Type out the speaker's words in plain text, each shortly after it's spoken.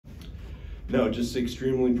No, just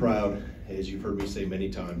extremely proud, as you've heard me say many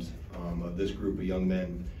times, of this group of young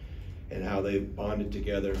men and how they've bonded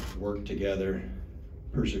together, worked together,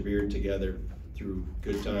 persevered together through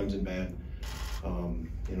good times and bad.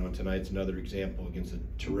 You know, tonight's another example against a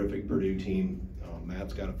terrific Purdue team.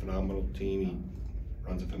 Matt's got a phenomenal team. He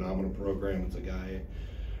runs a phenomenal program. It's a guy I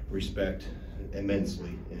respect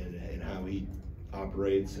immensely, and how he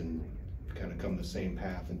operates, and kind of come the same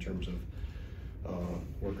path in terms of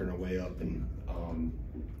working our way up. And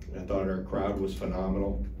I thought our crowd was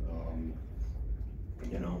phenomenal.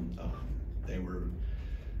 You know, they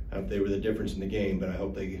were the difference in the game, but I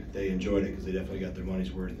hope they enjoyed it, because they definitely got their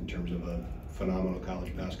money's worth in terms of a phenomenal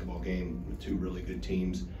college basketball game with two really good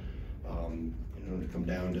teams. You know, to come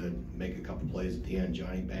down to make a couple plays at the end.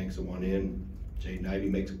 Johnny banks a one in, Jaden Ivey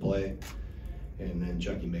makes a play, and then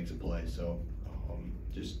Chucky makes a play. So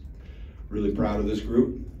just really proud of this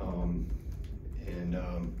group, and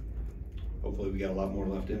hopefully we got a lot more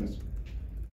left in us.